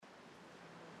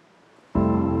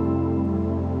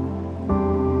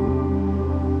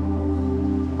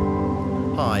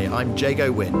I'm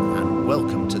Jago Wynn, and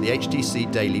welcome to the HTC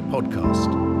Daily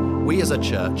Podcast. We as a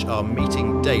church are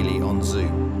meeting daily on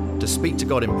Zoom to speak to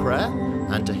God in prayer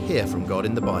and to hear from God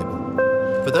in the Bible.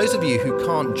 For those of you who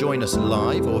can't join us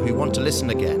live or who want to listen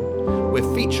again,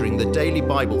 we're featuring the Daily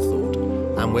Bible Thought,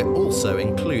 and we're also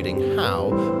including how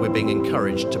we're being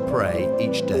encouraged to pray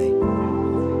each day.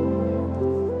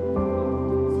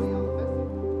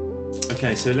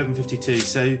 Okay, so 11:52.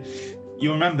 So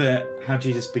you remember how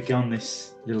Jesus began this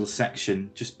little section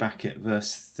just back at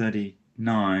verse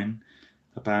 39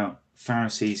 about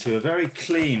Pharisees who are very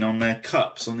clean on their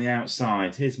cups on the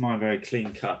outside. Here's my very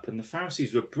clean cup. And the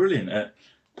Pharisees were brilliant at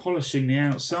polishing the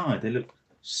outside. They look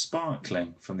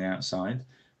sparkling from the outside.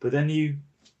 But then you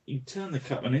turn the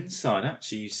cup and inside,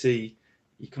 actually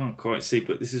you can't quite see,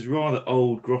 but this is rather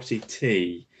old grotty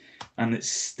tea and it's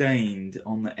stained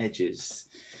on the edges.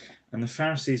 And the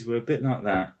Pharisees were a bit like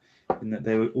that, in that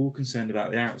they were all concerned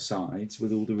about the outsides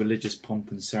with all the religious pomp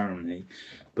and ceremony,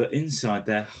 but inside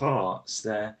their hearts,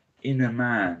 their inner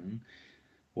man,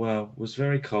 well, was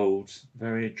very cold,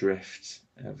 very adrift,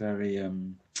 very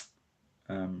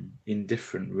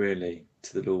indifferent really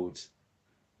to the Lord.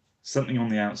 Something on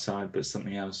the outside, but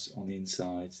something else on the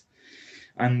inside.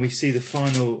 And we see the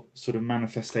final sort of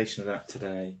manifestation of that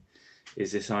today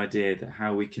is this idea that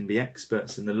how we can be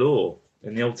experts in the law,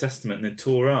 in the Old Testament and the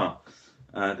Torah,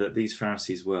 that these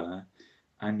Pharisees were,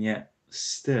 and yet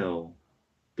still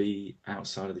be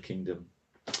outside of the kingdom.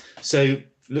 So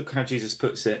look how Jesus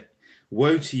puts it.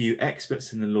 Woe to you,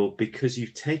 experts in the law, because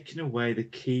you've taken away the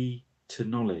key to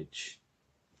knowledge.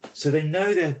 So they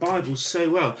know their Bible so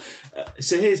well.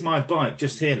 So here's my bike,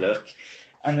 just here, look.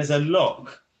 And there's a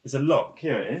lock. There's a lock.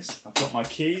 Here it is. I've got my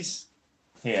keys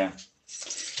here.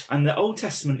 And the Old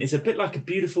Testament is a bit like a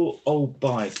beautiful old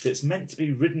bike that's meant to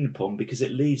be ridden upon because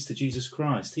it leads to Jesus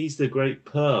Christ. He's the great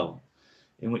pearl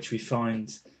in which we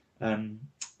find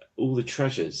all the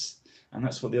treasures. And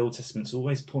that's what the Old Testament's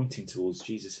always pointing towards,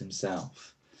 Jesus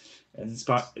himself. And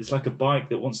it's like a bike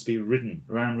that wants to be ridden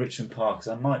around Richmond Park, as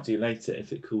I might do later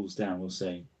if it cools down, we'll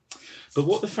see. But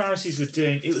what the Pharisees were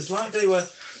doing, it was like the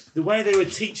way they were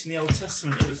teaching the Old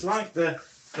Testament, it was like the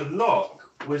lock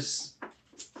was,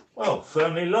 well,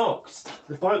 firmly locked.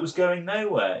 The bike was going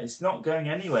nowhere. It's not going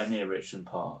anywhere near Richmond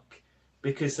Park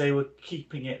because they were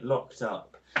keeping it locked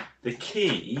up. The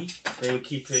key, they were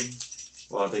keeping,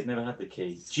 well, they'd never had the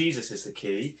key. Jesus is the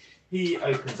key. He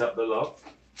opens up the lock.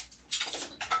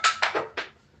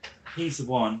 He's the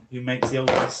one who makes the Old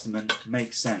Testament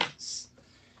make sense.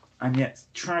 And yet,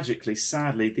 tragically,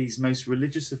 sadly, these most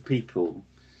religious of people,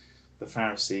 the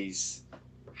Pharisees,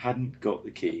 hadn't got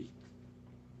the key.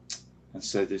 And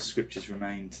so the scriptures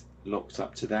remained locked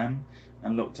up to them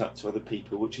and locked up to other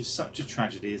people, which is such a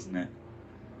tragedy, isn't it?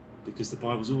 Because the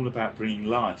Bible's all about bringing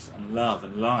life and love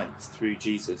and light through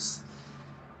Jesus,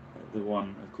 the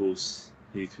one, of course,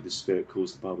 who through the Spirit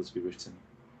caused the Bible to be written.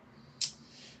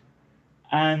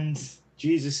 And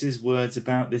Jesus' words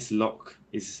about this lock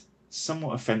is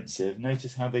somewhat offensive.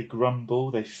 Notice how they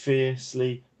grumble, they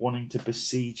fiercely wanting to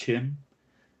besiege him,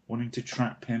 wanting to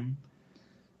trap him.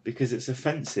 Because it's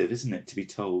offensive, isn't it, to be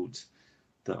told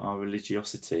that our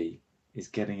religiosity is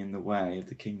getting in the way of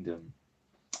the kingdom.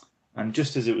 And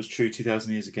just as it was true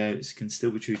 2,000 years ago, it can still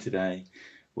be true today,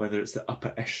 whether it's the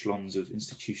upper echelons of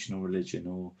institutional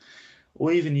religion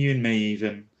or even you and me,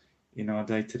 even in our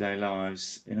day-to-day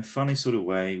lives, in a funny sort of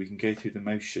way, we can go through the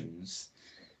motions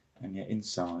and yet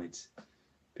inside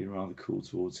be rather cool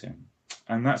towards him.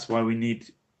 And that's why we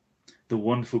need the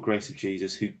wonderful grace of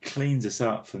Jesus, who cleans us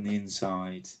up from the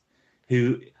inside,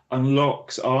 who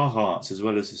unlocks our hearts as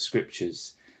well as the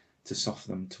scriptures to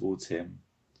soften them towards him.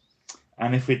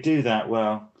 And if we do that,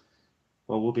 well,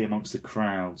 we'll be amongst the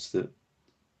crowds that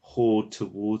hoard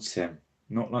towards him,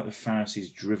 not like the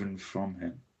Pharisees driven from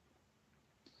him.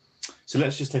 So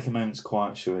let's just take a moment's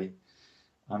quiet, shall we,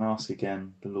 and ask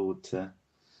again the Lord to,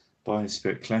 by his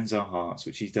Spirit, cleanse our hearts,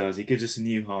 which he does. He gives us a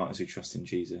new heart as we trust in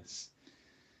Jesus.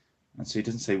 And so he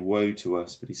doesn't say woe to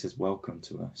us, but he says welcome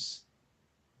to us,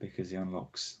 because he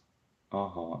unlocks our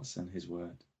hearts and his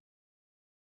word.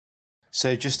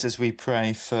 So just as we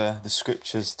pray for the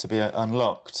scriptures to be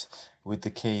unlocked with the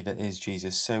key that is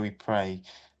Jesus, so we pray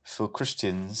for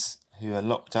Christians who are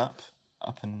locked up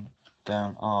and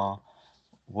down our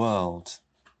world,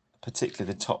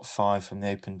 particularly the top 5 from the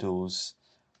Open Doors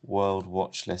World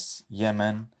Watch List: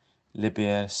 Yemen,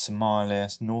 Libya,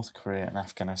 Somalia, North Korea and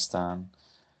Afghanistan.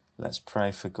 Let's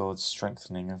pray for God's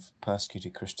strengthening of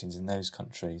persecuted Christians in those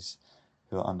countries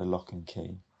who are under lock and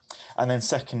key. And then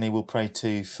secondly, we'll pray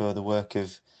too for the work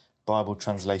of Bible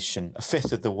translation, a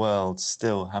fifth of the world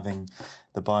still having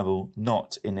the Bible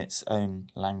not in its own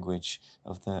language,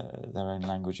 of their own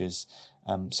languages.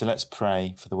 So let's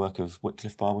pray for the work of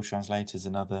Wycliffe Bible translators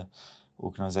and other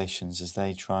organisations as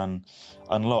they try and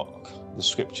unlock the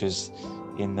scriptures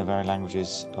in the very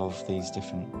languages of these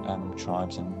different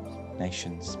tribes and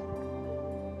nations.